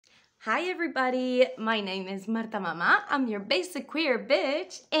Hi everybody, my name is Marta Mama, I'm your basic queer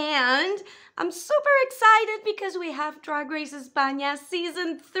bitch, and I'm super excited because we have Drag Race España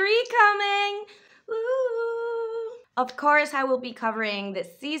Season 3 coming! Woo! Of course, I will be covering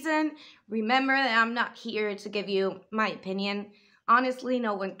this season. Remember that I'm not here to give you my opinion. Honestly,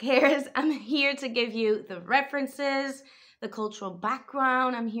 no one cares. I'm here to give you the references, the cultural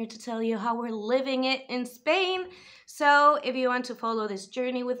background. I'm here to tell you how we're living it in Spain. So if you want to follow this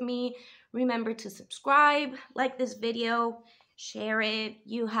journey with me, remember to subscribe, like this video, share it.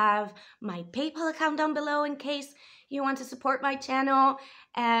 You have my PayPal account down below in case you want to support my channel.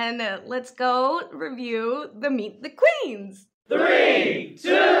 And let's go review the Meet the Queens. 3,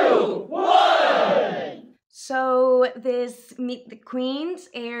 2, 1! So this Meet the Queens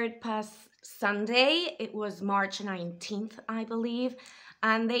aired past Sunday. It was March 19th, I believe.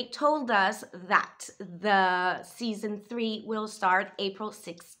 And they told us that the season 3 will start April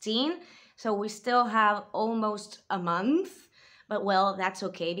 16. So we still have almost a month. But well, that's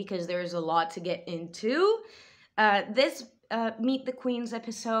okay because there's a lot to get into. This Meet the Queens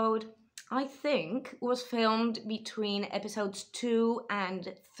episode, I think, was filmed between episodes 2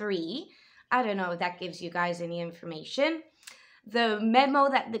 and 3. I don't know if that gives you guys any information. The memo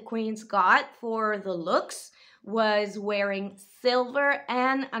that the queens got for the looks was wearing silver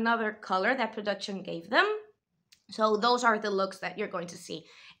and another color that production gave them. So those are the looks that you're going to see.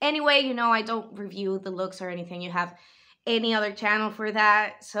 Anyway, you know, I don't review the looks or anything. You have any other channel for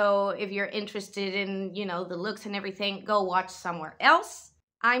that. So if you're interested in, you know, the looks and everything, go watch somewhere else.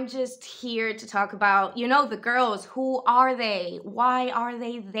 I'm just here to talk about, you know, the girls. Who are they? Why are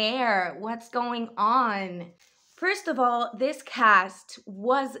they there? What's going on? First of all, this cast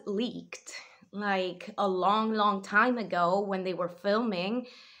was leaked like a long time ago when they were filming.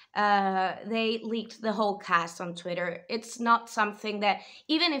 They leaked the whole cast on Twitter. It's not something that,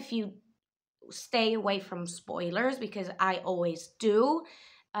 even if you stay away from spoilers, because I always do,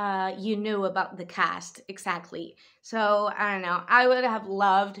 you knew about the cast exactly. So I don't know, I would have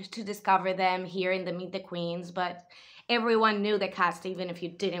loved to discover them here in the Meet the Queens, but everyone knew the cast even if you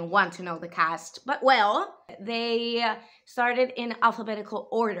didn't want to know the cast. But well, they started in alphabetical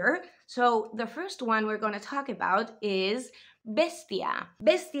order. So the first one we're going to talk about is Bestiah.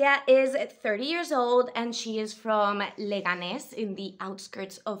 Bestiah is 30 years old and she is from Leganés in the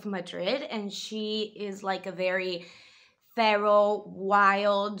outskirts of Madrid, and she is like a very feral,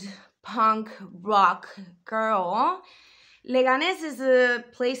 wild, punk rock girl. Leganés is a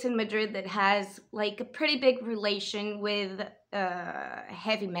place in Madrid that has like a pretty big relation with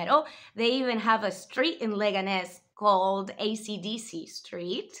heavy metal. They even have a street in Leganés called AC/DC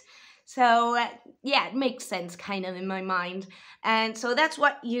Street. So yeah, it makes sense kind of in my mind. And so that's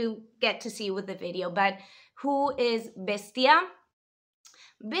what you get to see with the video. But who is Bestiah?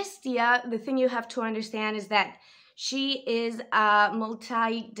 Bestiah, the thing you have to understand is that she is a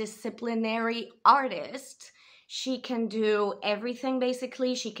multidisciplinary artist. She can do everything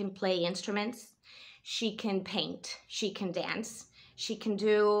basically. She can play instruments, she can paint, she can dance, she can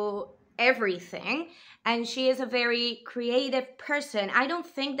do everything. And she is a very creative person. I don't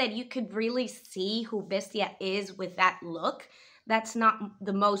think that you could really see who Bestiah is with that look. That's not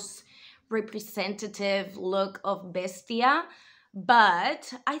the most representative look of Bestiah.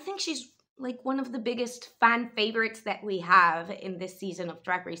 But I think she's like one of the biggest fan favorites that we have in this season of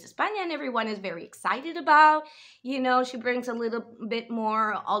Drag Race España, and everyone is very excited about. You know, she brings a little bit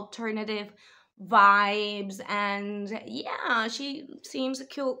more alternative vibes, and yeah, she seems a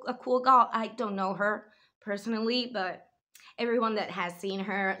cool girl. I don't know her personally, but everyone that has seen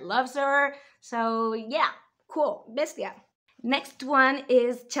her loves her. So yeah, cool, Bestiah. Next one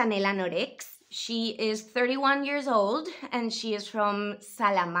is Chanel Anorex. She is 31 years old and she is from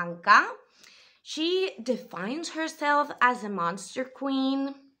Salamanca. She defines herself as a monster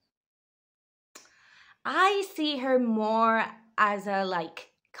queen. I see her more as a like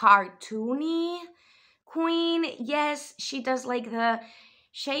cartoony queen. Yes, she does like the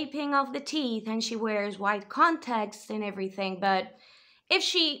shaping of the teeth and she wears white contacts and everything, but if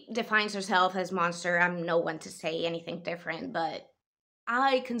she defines herself as monster, I'm no one to say anything different, but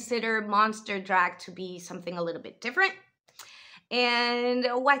I consider monster drag to be something a little bit different. And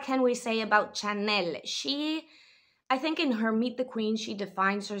what can we say about Chanel? I think in her Meet the Queen, she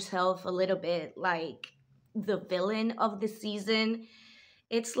defines herself a little bit like the villain of the season.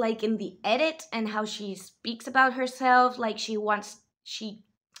 It's like in the edit and how she speaks about herself, like she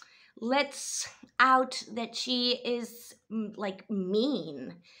lets out that she is like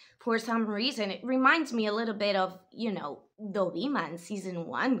mean for some reason. It reminds me a little bit of, you know, Dovima in season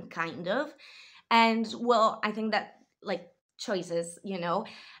 1, kind of. And well, I think that like choices, you know.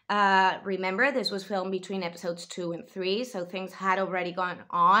 Remember, this was filmed between episodes 2 and 3, so things had already gone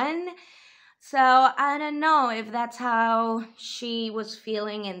on. So I don't know if that's how she was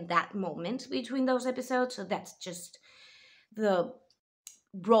feeling in that moment between those episodes. So that's just the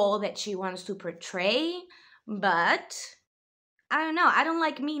role that she wants to portray. But I don't know. I don't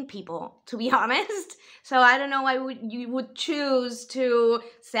like mean people, to be honest. So I don't know why you would choose to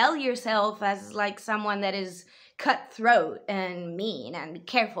sell yourself as like someone that is cutthroat and mean and be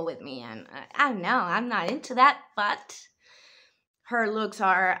careful with me. And I don't know. I'm not into that, but her looks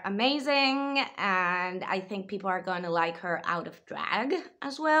are amazing, and I think people are going to like her out of drag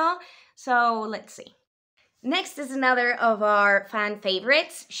as well. So let's see. Next is another of our fan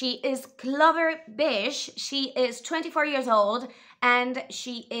favorites. She is Clover Bish. She is 24 years old, and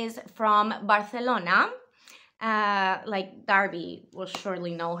she is from Barcelona. Like Darby will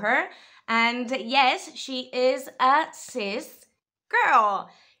surely know her. And yes, she is a cis girl.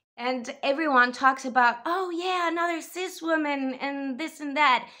 And everyone talks about, oh yeah, another cis woman and this and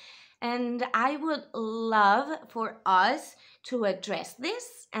that. And I would love for us to address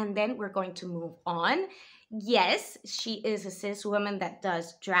this, and then we're going to move on. Yes, she is a cis woman that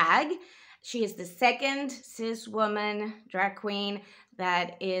does drag. She is the second cis woman drag queen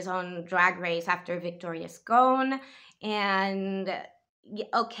that is on Drag Race after Victoria's gone. And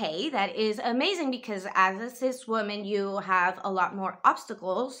okay, that is amazing, because as a cis woman, you have a lot more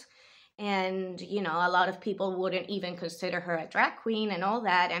obstacles, and you know, a lot of people wouldn't even consider her a drag queen and all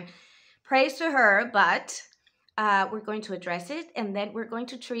that, and praise to her. But we're going to address it, and then we're going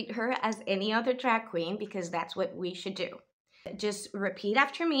to treat her as any other drag queen, because that's what we should do. Just repeat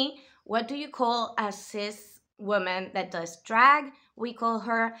after me. What do you call a cis woman that does drag? We call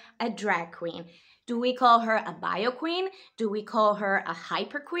her a drag queen. Do we call her a bio queen? Do we call her a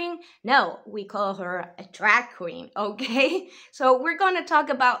hyper queen? No, we call her a drag queen, okay? So we're going to talk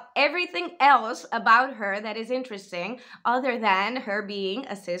about everything else about her that is interesting other than her being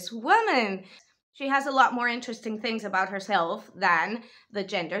a cis woman. She has a lot more interesting things about herself than the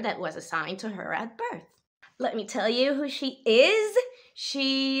gender that was assigned to her at birth. Let me tell you who she is.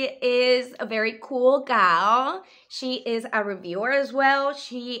 She is a very cool gal. She is a reviewer as well.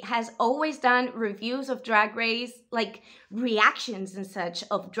 She has always done reviews of Drag Race, like reactions and such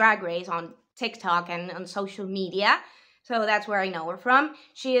of Drag Race on TikTok and on social media. So that's where I know her from.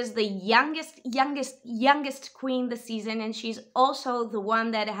 She is the youngest queen this season, and she's also the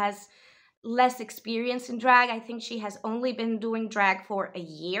one that has less experience in drag. I think she has only been doing drag for a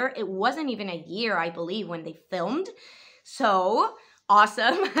year. It wasn't even a year, I believe, when they filmed. So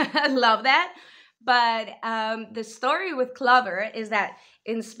awesome. I love that. But the story with Clover is that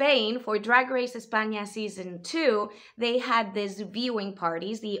in Spain, for Drag Race España season 2, they had these viewing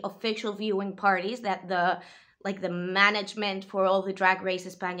parties, the official viewing parties that the management for all the Drag Race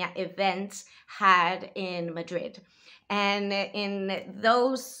España events had in Madrid. And in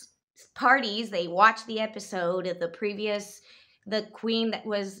those parties, they watched the episode of the queen that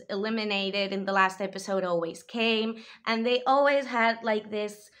was eliminated in the last episode always came, and they always had like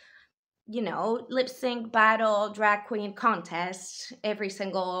this, you know, lip sync battle drag queen contest every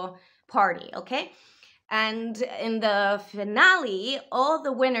single party, okay? And in the finale, all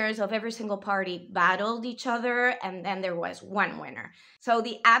the winners of every single party battled each other, and then there was one winner. So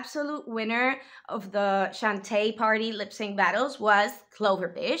the absolute winner of the Shantae party lip sync battles was Clover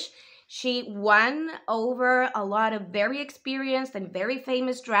Bish. She won over a lot of very experienced and very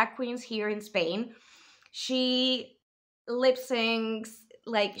famous drag queens here in Spain. She lip syncs,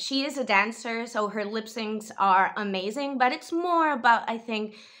 like, she is a dancer, so her lip syncs are amazing, but it's more about, I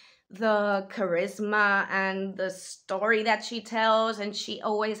think, the charisma and the story that she tells, and she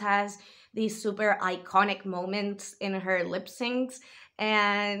always has these super iconic moments in her lip syncs,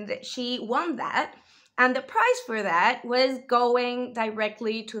 and she won that. And the prize for that was going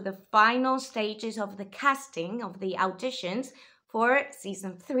directly to the final stages of the casting, of the auditions for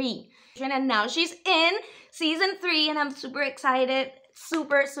season 3. And now she's in season 3, and I'm super excited,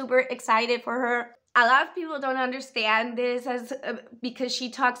 super excited for her. A lot of people don't understand this because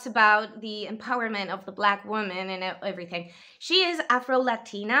she talks about the empowerment of the Black woman and everything. She is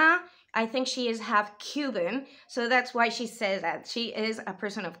Afro-Latina. I think she is half Cuban, so that's why she says that. She is a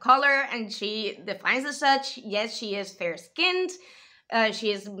person of color, and she defines as such. Yes, she is fair-skinned.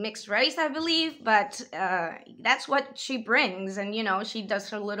 She is mixed race, I believe, but that's what she brings. And, you know, she does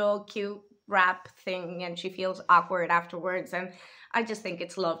her little cute rap thing, and she feels awkward afterwards, and I just think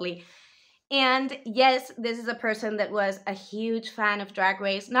it's lovely. And yes, this is a person that was a huge fan of Drag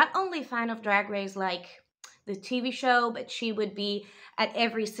Race. Not only fan of Drag Race like the TV show, but she would be at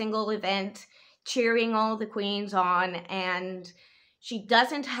every single event. cheering all the queens on. And she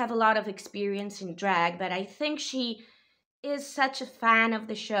doesn't have a lot of experience in drag, but I think she is such a fan of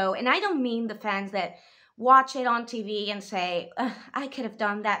the show. And I don't mean the fans that watch it on TV and say, I could have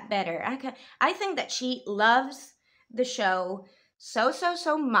done that better. I think that she loves the show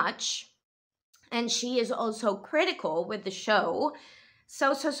so much. And she is also critical with the show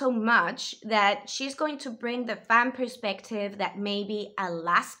so much that she's going to bring the fan perspective that maybe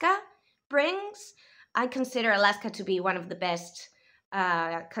Alaska brings. I consider Alaska to be one of the best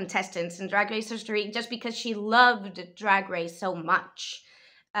contestants in Drag Race history, just because she loved Drag Race so much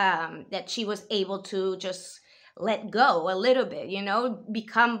that she was able to just let go a little bit, you know,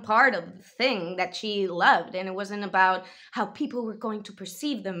 become part of the thing that she loved. And it wasn't about how people were going to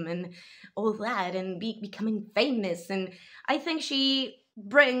perceive them and all that and becoming famous. And I think she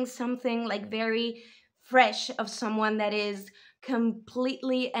brings something like very fresh of someone that is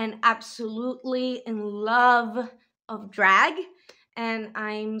completely and absolutely in love of drag. And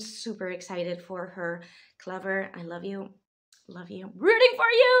I'm super excited for her. Clover, I love you. Love you. Rooting for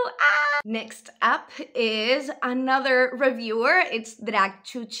you! Ah! Next up is another reviewer. It's Drag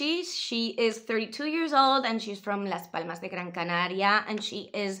Chuchi. She is 32 years old and she's from Las Palmas de Gran Canaria, and she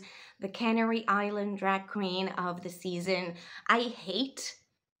is the Canary Island drag queen of the season. I hate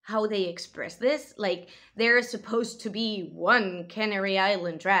how they express this. Like, there is supposed to be one Canary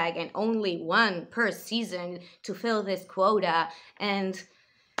Island drag and only one per season to fill this quota. And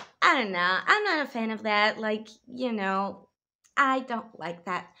I don't know. I'm not a fan of that. Like, you know, I don't like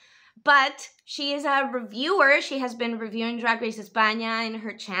that. But she is a reviewer. She has been reviewing Drag Race España in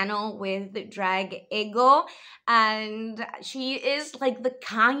her channel with Drag Ego. And she is like the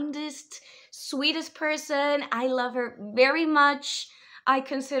kindest, sweetest person. I love her very much. I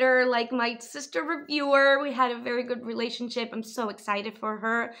consider her like my sister reviewer. We had a very good relationship. I'm so excited for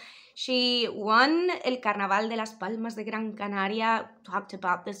her. She won El Carnaval de Las Palmas de Gran Canaria. Talked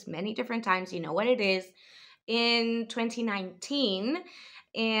about this many different times. You know what it is. In 2019,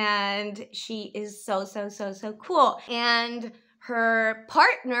 and she is so cool. And her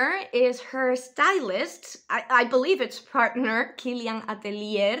partner is her stylist. I believe it's partner, Kilian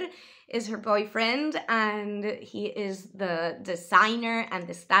Atelier, is her boyfriend, and he is the designer and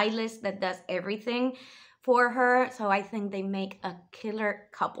the stylist that does everything for her. So I think they make a killer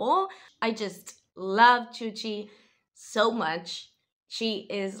couple. I just love Chuchi so much. She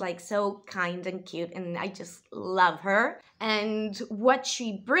is like so kind and cute, and I just love her. And what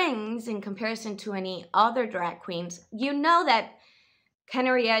she brings in comparison to any other drag queens, you know that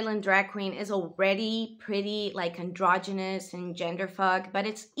Canary Island drag queen is already pretty like androgynous and genderfuck, but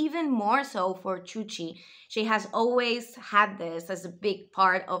it's even more so for Chuchi. She has always had this as a big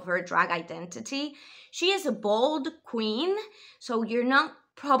part of her drag identity. She is a bold queen, so you're not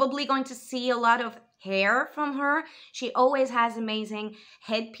probably going to see a lot of hair from her. She always has amazing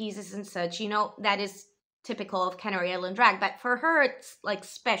headpieces and such, you know, that is typical of Canary Island drag. But for her, it's like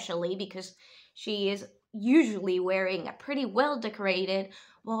specially because she is usually wearing a pretty well decorated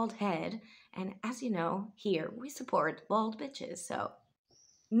bald head. And as you know, here we support bald bitches. So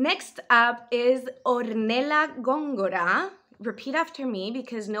next up is Hornella Góngora. Repeat after me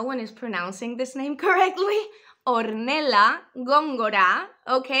because no one is pronouncing this name correctly. Hornella Góngora,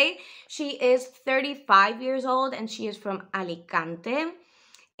 okay? She is 35 years old and she is from Alicante.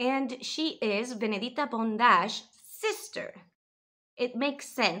 And she is Benedita Bondash's sister. It makes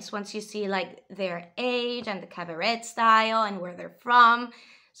sense once you see like their age and the cabaret style and where they're from.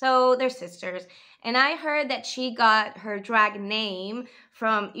 So they're sisters. And I heard that she got her drag name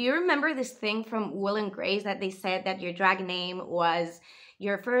from, you remember this thing from Will and Grace that they said that your drag name was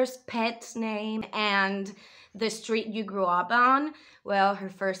your first pet's name and the street you grew up on? Well, her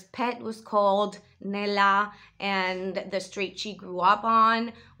first pet was called Nella, and the street she grew up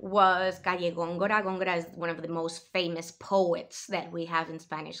on was Calle Góngora. Góngora is one of the most famous poets that we have in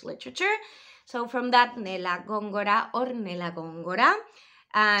Spanish literature. So from that, Nella Góngora, Hornella Góngora.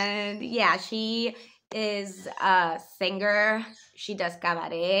 And yeah, she is a singer. She does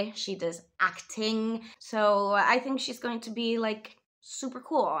cabaret. She does acting. So I think she's going to be like super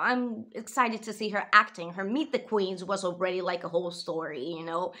cool. I'm excited to see her acting. Her Meet the Queens was already like a whole story, you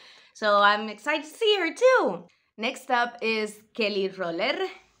know? So I'm excited to see her too. Next up is Kelly Roller.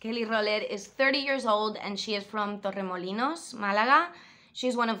 Kelly Roller is 30 years old and she is from Torremolinos, Malaga.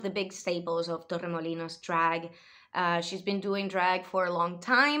 She's one of the big staples of Torremolinos drag. She's been doing drag for a long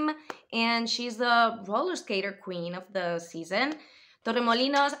time and she's the roller skater queen of the season.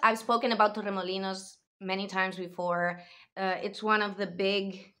 Torremolinos, I've spoken about Torremolinos many times before. It's one of the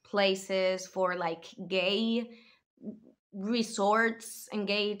big places for like gay resorts and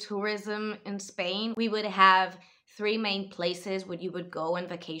gay tourism in Spain, we would have 3 main places where you would go on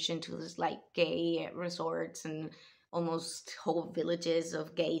vacation to, this like gay resorts and almost whole villages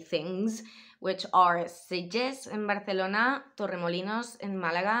of gay things, which are Sitges in Barcelona, Torremolinos in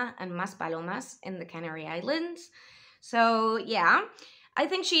Malaga, and Maspalomas in the Canary Islands. So yeah, I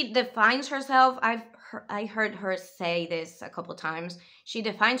think she defines herself, I heard her say this a couple times, she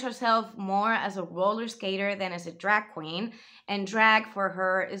defines herself more as a roller skater than as a drag queen, and drag for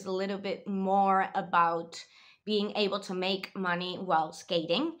her is a little bit more about being able to make money while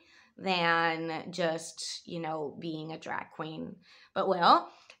skating than just, you know, being a drag queen. But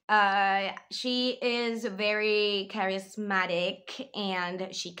well, she is very charismatic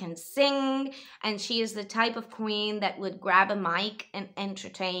and she can sing, and she is the type of queen that would grab a mic and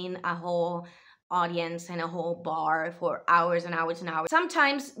entertain a whole audience and a whole bar for hours and hours and hours.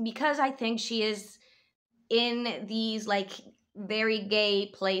 Sometimes, because I think she is in these like very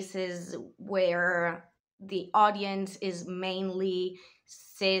gay places where the audience is mainly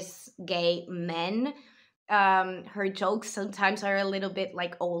cis gay men, her jokes sometimes are a little bit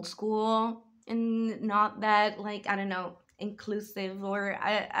like old school and not that like, I don't know, inclusive, or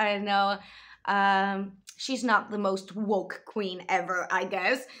I don't know. She's not the most woke queen ever, I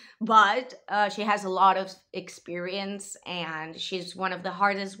guess, but she has a lot of experience and she's one of the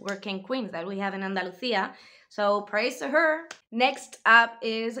hardest working queens that we have in Andalusia. So praise to her. Next up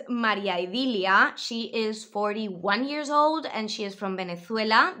is María Edilia. She is 41 years old and she is from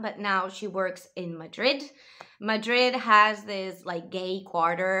Venezuela, but now she works in Madrid. Madrid has this like gay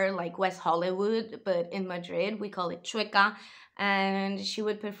quarter, like West Hollywood, but in Madrid we call it Chueca, and she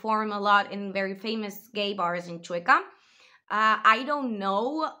would perform a lot in very famous gay bars in Chueca. I don't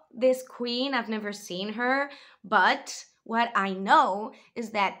know this queen, I've never seen her, but what I know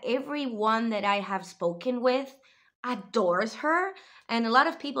is that everyone that I have spoken with adores her, and a lot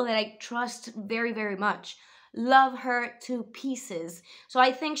of people that I trust very, very much love her to pieces. So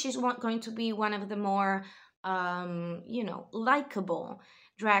I think she's going to be one of the more, you know, likable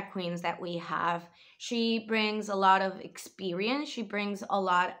drag queens that we have. She brings a lot of experience. She brings a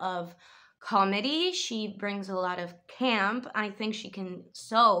lot of comedy. She brings a lot of camp. I think she can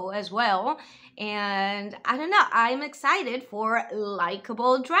sew as well. And I don't know, I'm excited for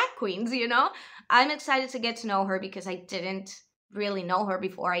likable drag queens, you know? I'm excited to get to know her because I didn't really know her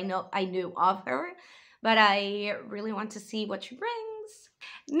before I knew of her, but I really want to see what she brings.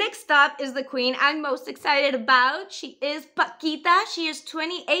 Next up is the queen I'm most excited about. She is Pakita. She is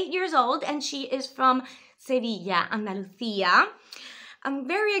 28 years old and she is from Sevilla, Andalusia. I'm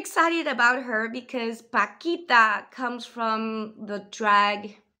very excited about her because Pakita comes from the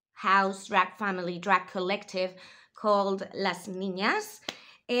drag house, drag family, drag collective called Las Niñas.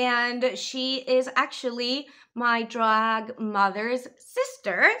 And she is actually my drag mother's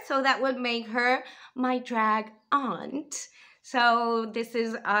sister. So that would make her my drag aunt. So this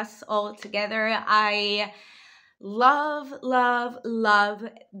is us all together. I love, love, love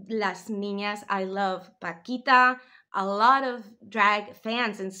Las Niñas. I love Pakita. A lot of drag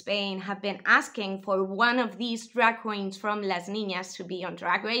fans in Spain have been asking for one of these drag queens from Las Niñas to be on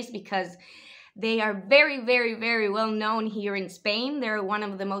Drag Race because they are very, very, very well known here in Spain. They're one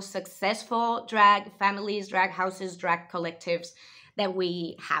of the most successful drag families, drag houses, drag collectives that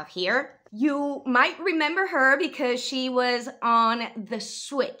we have here. You might remember her because she was on The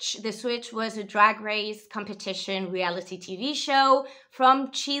Switch. The Switch was a drag race competition reality TV show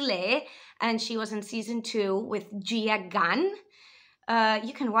from Chile, and she was in season 2 with Gia Gunn.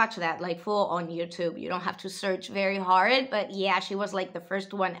 You can watch that like full on YouTube. You don't have to search very hard, but yeah, she was like the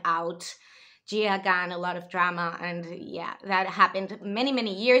first one out. Gia Gunn, a lot of drama, and yeah, that happened many,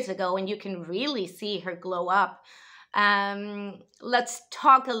 many years ago, and you can really see her glow up. Let's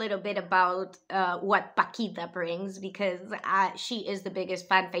talk a little bit about what Pakita brings, because she is the biggest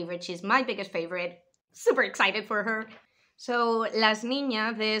fan favorite. She's my biggest favorite. Super excited for her. So Las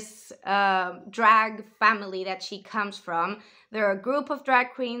Niñas, this drag family that she comes from, they're a group of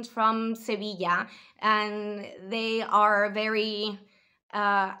drag queens from Sevilla, and they are very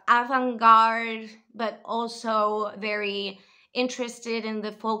avant-garde, but also very interested in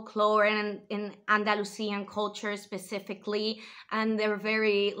the folklore and in Andalusian culture specifically, and they're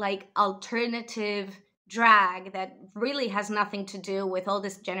very like alternative drag that really has nothing to do with all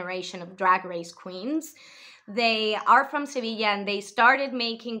this generation of drag race queens. They are from Sevilla and they started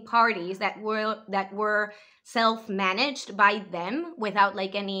making parties that were self-managed by them without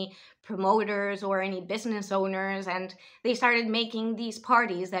like any promoters or any business owners, and they started making these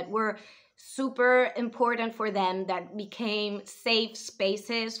parties that were super important for them, that became safe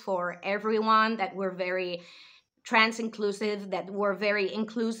spaces for everyone, that were very trans inclusive, that were very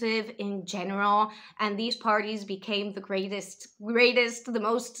inclusive in general, and these parties became the greatest, the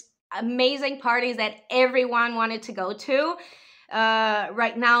most amazing parties that everyone wanted to go to.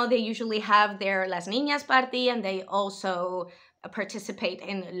 Right now they usually have their Las Niñas party, and they also participate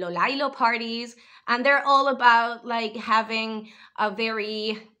in Lolailo parties, and they're all about like having a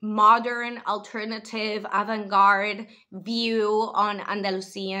very modern, alternative, avant-garde view on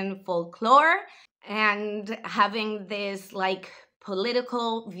Andalusian folklore, and having this like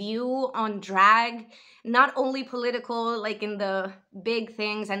political view on drag, not only political like in the big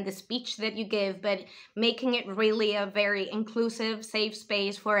things and the speech that you give, but making it really a very inclusive, safe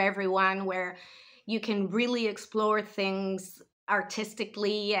space for everyone where you can really explore things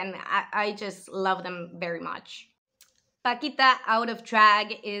artistically, and I just love them very much. Pakita out of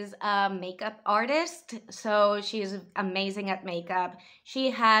drag is a makeup artist, so she is amazing at makeup. She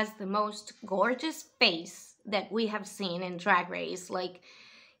has the most gorgeous face that we have seen in Drag Race. Like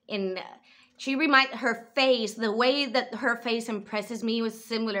her face, the way that her face impresses me was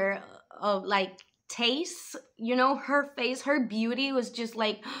similar of like Taste. You know, her face, her beauty was just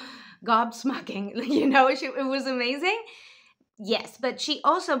like gobsmacking. You know, it was amazing. Yes, but she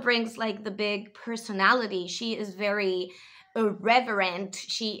also brings like the big personality. She is very irreverent.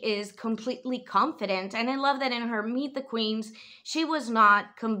 She is completely confident. And I love that in her Meet the Queens, she was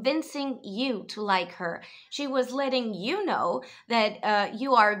not convincing you to like her. She was letting you know that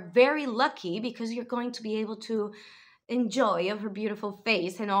you are very lucky because you're going to be able to enjoy of her beautiful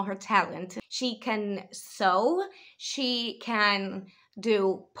face and all her talent. She can sew. She can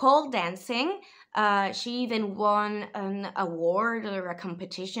do pole dancing. She even won an award or a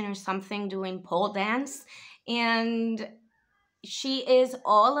competition or something doing pole dance. And she is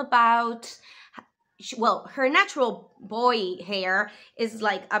all about, well, her natural boy hair is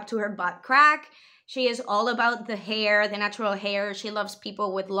like up to her butt crack. She is all about the hair, the natural hair. She loves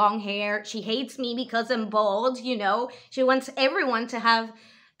people with long hair. She hates me because I'm bald, you know. She wants everyone to have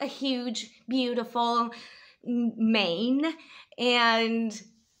a huge, beautiful mane. And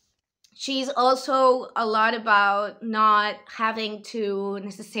she's also a lot about not having to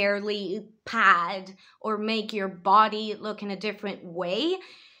necessarily pad or make your body look in a different way.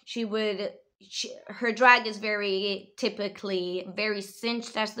 Her drag is very typically very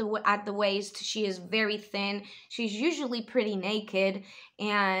cinched at the waist. She is very thin. She's usually pretty naked,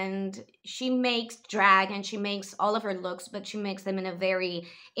 and she makes drag and she makes all of her looks, but she makes them in a very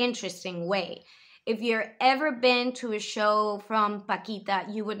interesting way. If you've ever been to a show from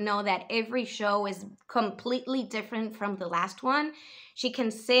Pakita, you would know that every show is completely different from the last one. She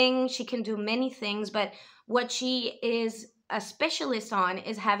can sing, she can do many things, but what she is a specialist on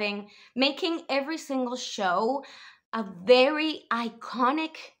is making every single show a very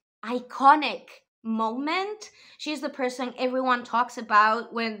iconic moment. She's the person everyone talks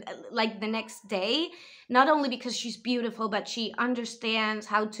about when, like, the next day, not only because she's beautiful, but she understands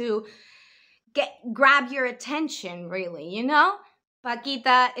how to grab your attention, really, you know?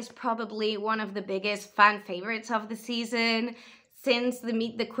 Pakita is probably one of the biggest fan favorites of the season. Since the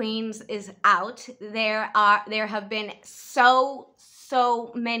Meet the Queens is out, there have been so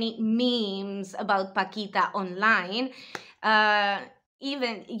many memes about Pakita online.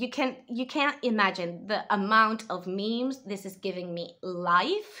 Even you can't imagine the amount of memes. This is giving me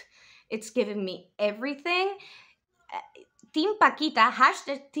life. It's giving me everything. Team Pakita,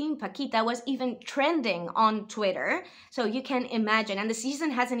 hashtag Team Pakita was even trending on Twitter. So you can imagine, and the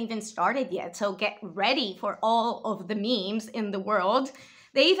season hasn't even started yet. So get ready for all of the memes in the world.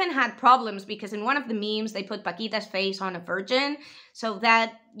 They even had problems because in one of the memes, they put Pakita's face on a virgin. So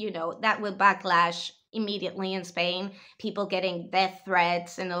that, you know, that will backlash immediately in Spain. People getting death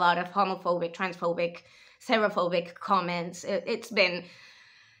threats and a lot of homophobic, transphobic, xenophobic comments. It's been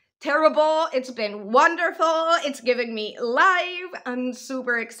terrible. It's been wonderful. It's giving me life. I'm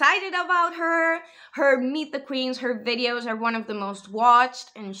super excited about her. Her Meet the Queens, her videos are one of the most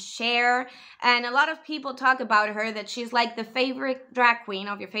watched and shared. And a lot of people talk about her that she's like the favorite drag queen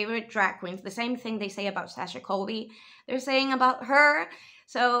of your favorite drag queens. The same thing they say about Sasha Colby, they're saying about her.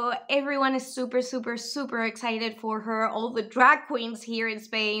 So everyone is super excited for her. All the drag queens here in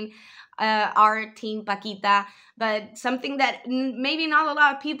Spain are Team Pakita. But something that maybe not a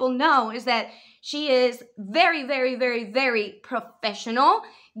lot of people know is that she is very professional.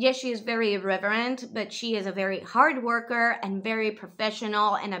 Yes, she is very irreverent, but she is a very hard worker and very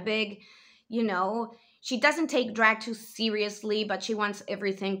professional and a big, you know, she doesn't take drag too seriously, but she wants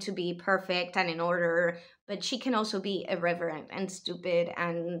everything to be perfect and in order. But she can also be irreverent and stupid,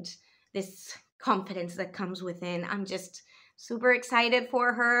 and this confidence that comes within. I'm just Super excited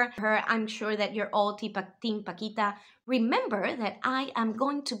for her. I'm sure that you're all Team Pakita. Remember that I am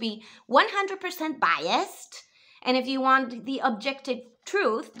going to be 100% biased. And if you want the objective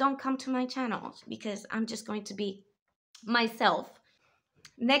truth, don't come to my channel because I'm just going to be myself.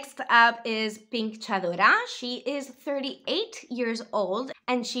 Next up is Pink Chadora. She is 38 years old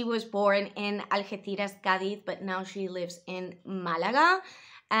and she was born in Algeciras, Cádiz, but now she lives in Málaga.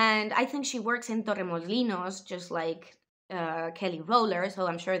 And I think she works in Torremolinos, just like Kelly Roller, so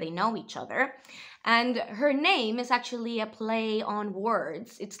I'm sure they know each other. And her name is actually a play on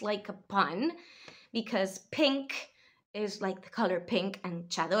words. It's like a pun because pink is like the color pink and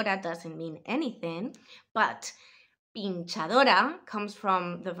Chadora doesn't mean anything, but pinchadora comes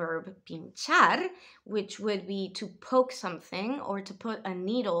from the verb pinchar, which would be to poke something or to put a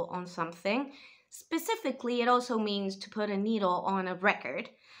needle on something. Specifically, it also means to put a needle on a record.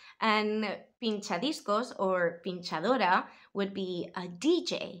 And pinchadiscos or pinchadora would be a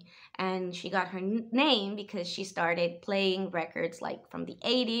DJ. And she got her name because she started playing records like from the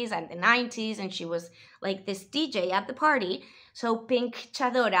 80s and the 90s, and she was like this DJ at the party. So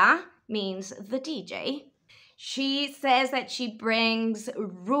pinchadora means the DJ. She says that she brings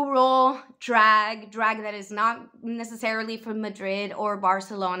rural drag that is not necessarily from Madrid or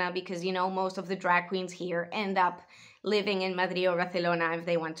Barcelona because, you know, most of the drag queens here end up living in Madrid or Barcelona if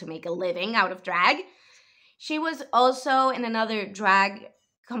they want to make a living out of drag. She was also in another drag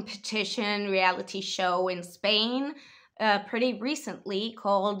competition reality show in Spain pretty recently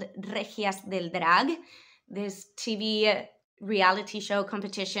called Regias del Drag. This TV reality show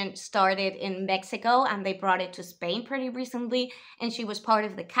competition started in Mexico and they brought it to Spain pretty recently, and she was part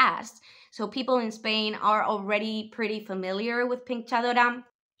of the cast. So people in Spain are already pretty familiar with Pink Chadora.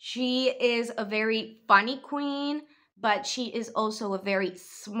 She is a very funny queen, but she is also a very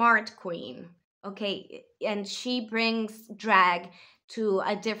smart queen, okay? And she brings drag to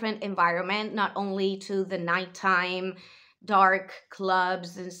a different environment, not only to the nighttime dark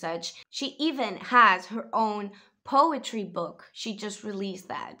clubs and such. She even has her own poetry book. She just released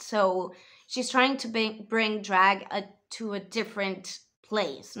that. So she's trying to bring drag to a different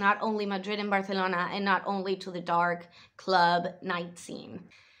place, not only Madrid and Barcelona, and not only to the dark club night scene.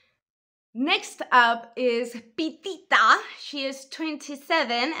 Next up is Pitita. She is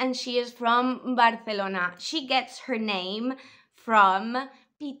 27 and she is from Barcelona. She gets her name from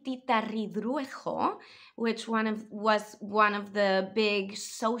Pitita Ridruejo, which was one of the big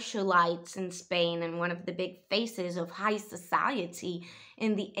socialites in Spain and one of the big faces of high society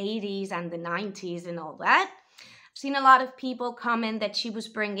in the 80s and the 90s and all that. I've seen a lot of people comment that she was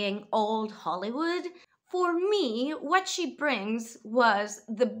bringing old Hollywood. For me, what she brings was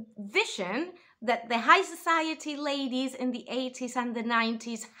the vision that the high society ladies in the 80s and the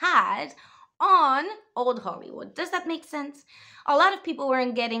 90s had on old Hollywood. Does that make sense? A lot of people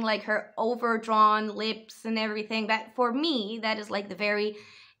weren't getting like her overdrawn lips and everything, but for me, that is like the very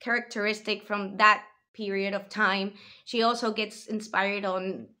characteristic from that period of time. She also gets inspired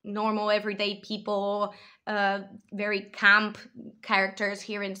on normal everyday people, very camp characters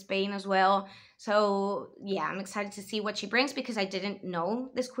here in Spain as well. So yeah, I'm excited to see what she brings because I didn't know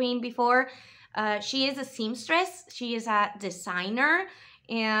this queen before. She is a seamstress. She is a designer.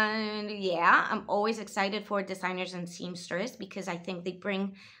 And yeah, I'm always excited for designers and seamstress because I think they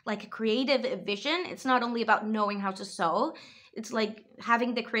bring like a creative vision. It's not only about knowing how to sew. It's like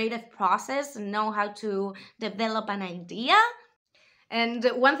having the creative process and know how to develop an idea. And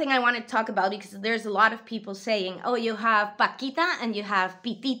one thing I want to talk about, because there's a lot of people saying, oh, you have Pakita and you have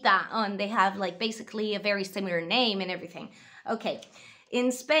Pitita, and they have like basically a very similar name and everything. Okay,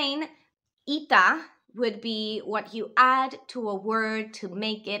 in Spain, ita would be what you add to a word to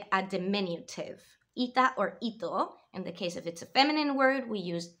make it a diminutive. Ita or ito, in the case if it's a feminine word, we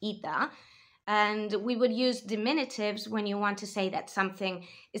use ita. And we would use diminutives when you want to say that something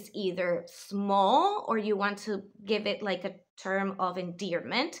is either small or you want to give it like a term of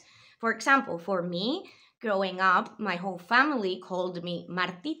endearment. For example, for me, growing up, my whole family called me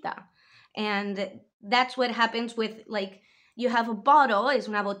Martita. And that's what happens with like, you have a bottle, es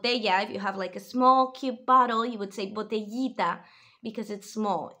una botella. If you have like a small cute bottle, you would say botellita because it's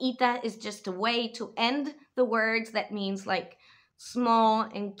small. Ita is just a way to end the words that means like small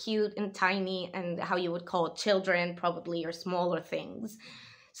and cute and tiny, and how you would call children probably, or smaller things.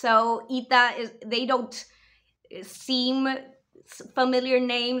 So ita is, they don't seem familiar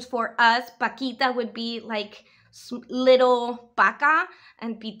names for us. Pakita would be like little Paca,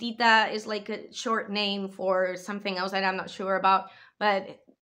 and Pitita is like a short name for something else that I'm not sure about, but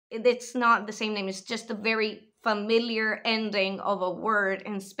it's not the same name. It's just a very familiar ending of a word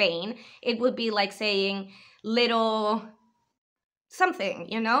in Spain. It would be like saying little something,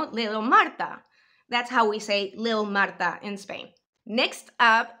 you know, Little Marta. That's how we say Little Marta in Spain. Next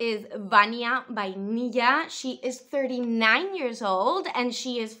up is Vania Vainilla. She is 39 years old and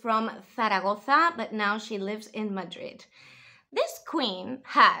she is from Zaragoza, but now she lives in Madrid. This queen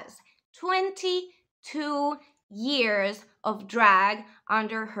has 22 years of drag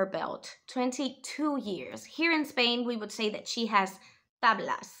under her belt. 22 years. Here in Spain, we would say that she has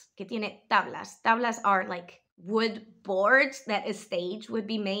tablas, que tiene tablas. Tablas are like wood boards that a stage would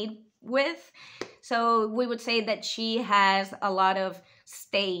be made with. So we would say that she has a lot of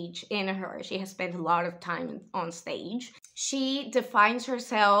stage in her. She has spent a lot of time on stage. She defines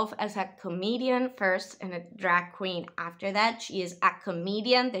herself as a comedian first and a drag queen after that. She is a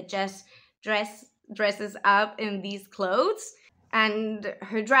comedian that just dresses up in these clothes. And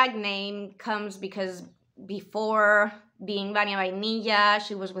her drag name comes because before being Vania Vainilla,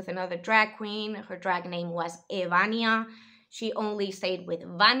 she was with another drag queen. Her drag name was Vania. She only stayed with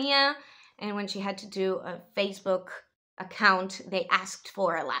Vania, and when she had to do a Facebook account, they asked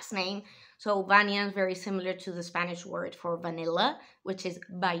for a last name. So Vania is very similar to the Spanish word for vanilla, which is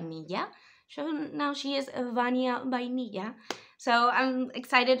vainilla. So now she is Vania Vainilla. So I'm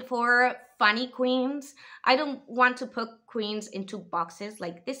excited for funny queens. I don't want to put queens into boxes,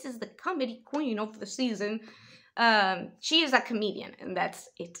 like this is the comedy queen of the season. She is a comedian, and that's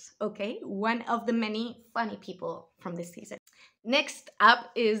it, okay? One of the many funny people from this season. Next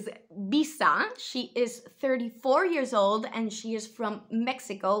up is Bisa. She is 34 years old, and she is from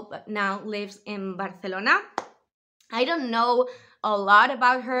Mexico, but now lives in Barcelona. I don't know a lot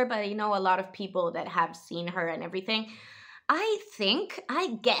about her, but I know a lot of people that have seen her and everything.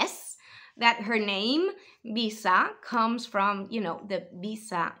 I guess that her name, Bisa, comes from, you know, the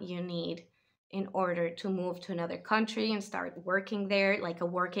visa you need in order to move to another country and start working there, like a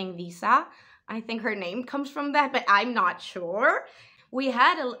working visa. I think her name comes from that, but I'm not sure. We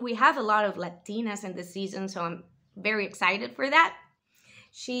have a lot of Latinas in this season, so I'm very excited for that.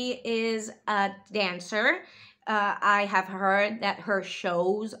 She is a dancer. I have heard that her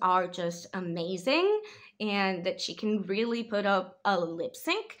shows are just amazing and that she can really put up a lip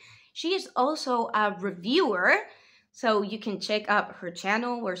sync. She is also a reviewer, so you can check out her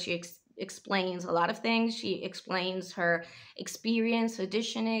channel where she explains a lot of things. She explains her experience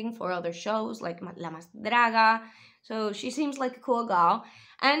auditioning for other shows like La Más Draga. So she seems like a cool gal,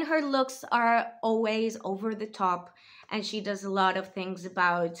 and her looks are always over the top, and she does a lot of things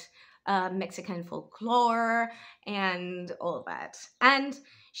about Mexican folklore and all of that. And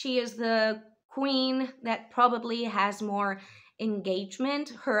she is the queen that probably has more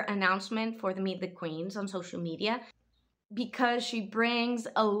engagement, her announcement for the Meet the Queens on social media, because she brings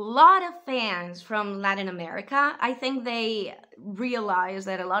a lot of fans from Latin America. I think they realize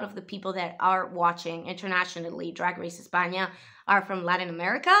that a lot of the people that are watching internationally Drag Race España are from Latin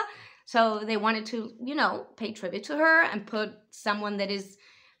America. So they wanted to, you know, pay tribute to her and put someone that is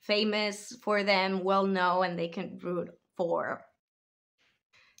famous for them, well-known, and they can root for.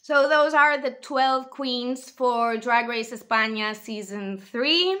 So those are the 12 queens for Drag Race España Season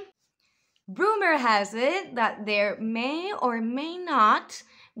 3. Rumor has it that there may or may not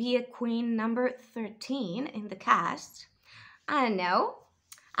be a queen number 13 in the cast. I don't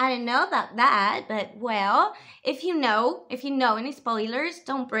know about that, but well, if you know any spoilers,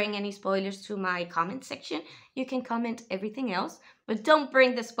 don't bring any spoilers to my comment section. You can comment everything else, but don't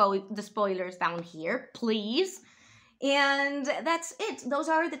bring the spoilers down here, please. And that's it. Those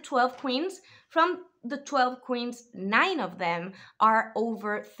are the 12 queens. From the 12 queens, 9 of them are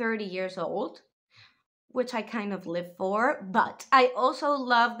over 30 years old, which I kind of live for. But I also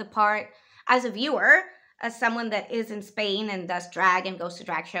love the part, as a viewer, as someone that is in Spain and does drag and goes to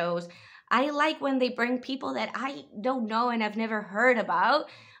drag shows, I like when they bring people that I don't know and I've never heard about.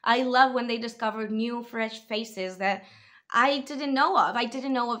 I love when they discover new, fresh faces that I didn't know of. I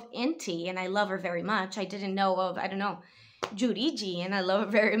didn't know of Inti, and I love her very much. I didn't know of, I don't know, Jurigi, and I love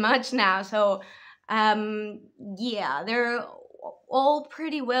her very much now. So, yeah, they're all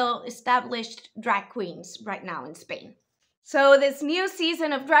pretty well established drag queens right now in Spain. So this new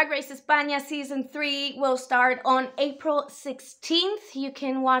season of Drag Race España Season 3 will start on April 16th. You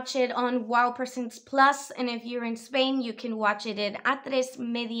can watch it on WOWPresents Plus, and if you're in Spain, you can watch it in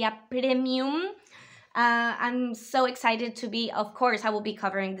Atresplayer Premium. I'm so excited to be, of course, I will be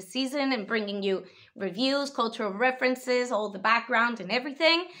covering the season and bringing you reviews, cultural references, all the background and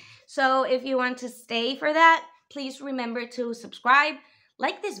everything. So if you want to stay for that, please remember to subscribe,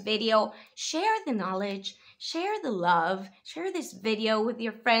 like this video, share the knowledge, share the love, share this video with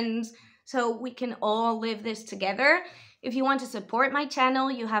your friends so we can all live this together. If you want to support my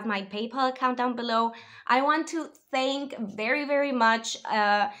channel, you have my PayPal account down below. I want to thank very, very much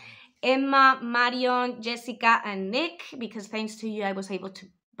Emma, Marion, Jessica, and Nick, because thanks to you, I was able to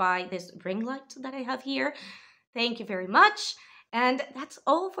buy this ring light that I have here. Thank you very much. And that's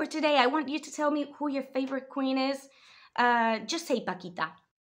all for today. I want you to tell me who your favorite queen is. Just say Pakita.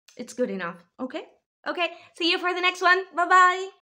 It's good enough, okay? Okay, see you for the next one. Bye-bye.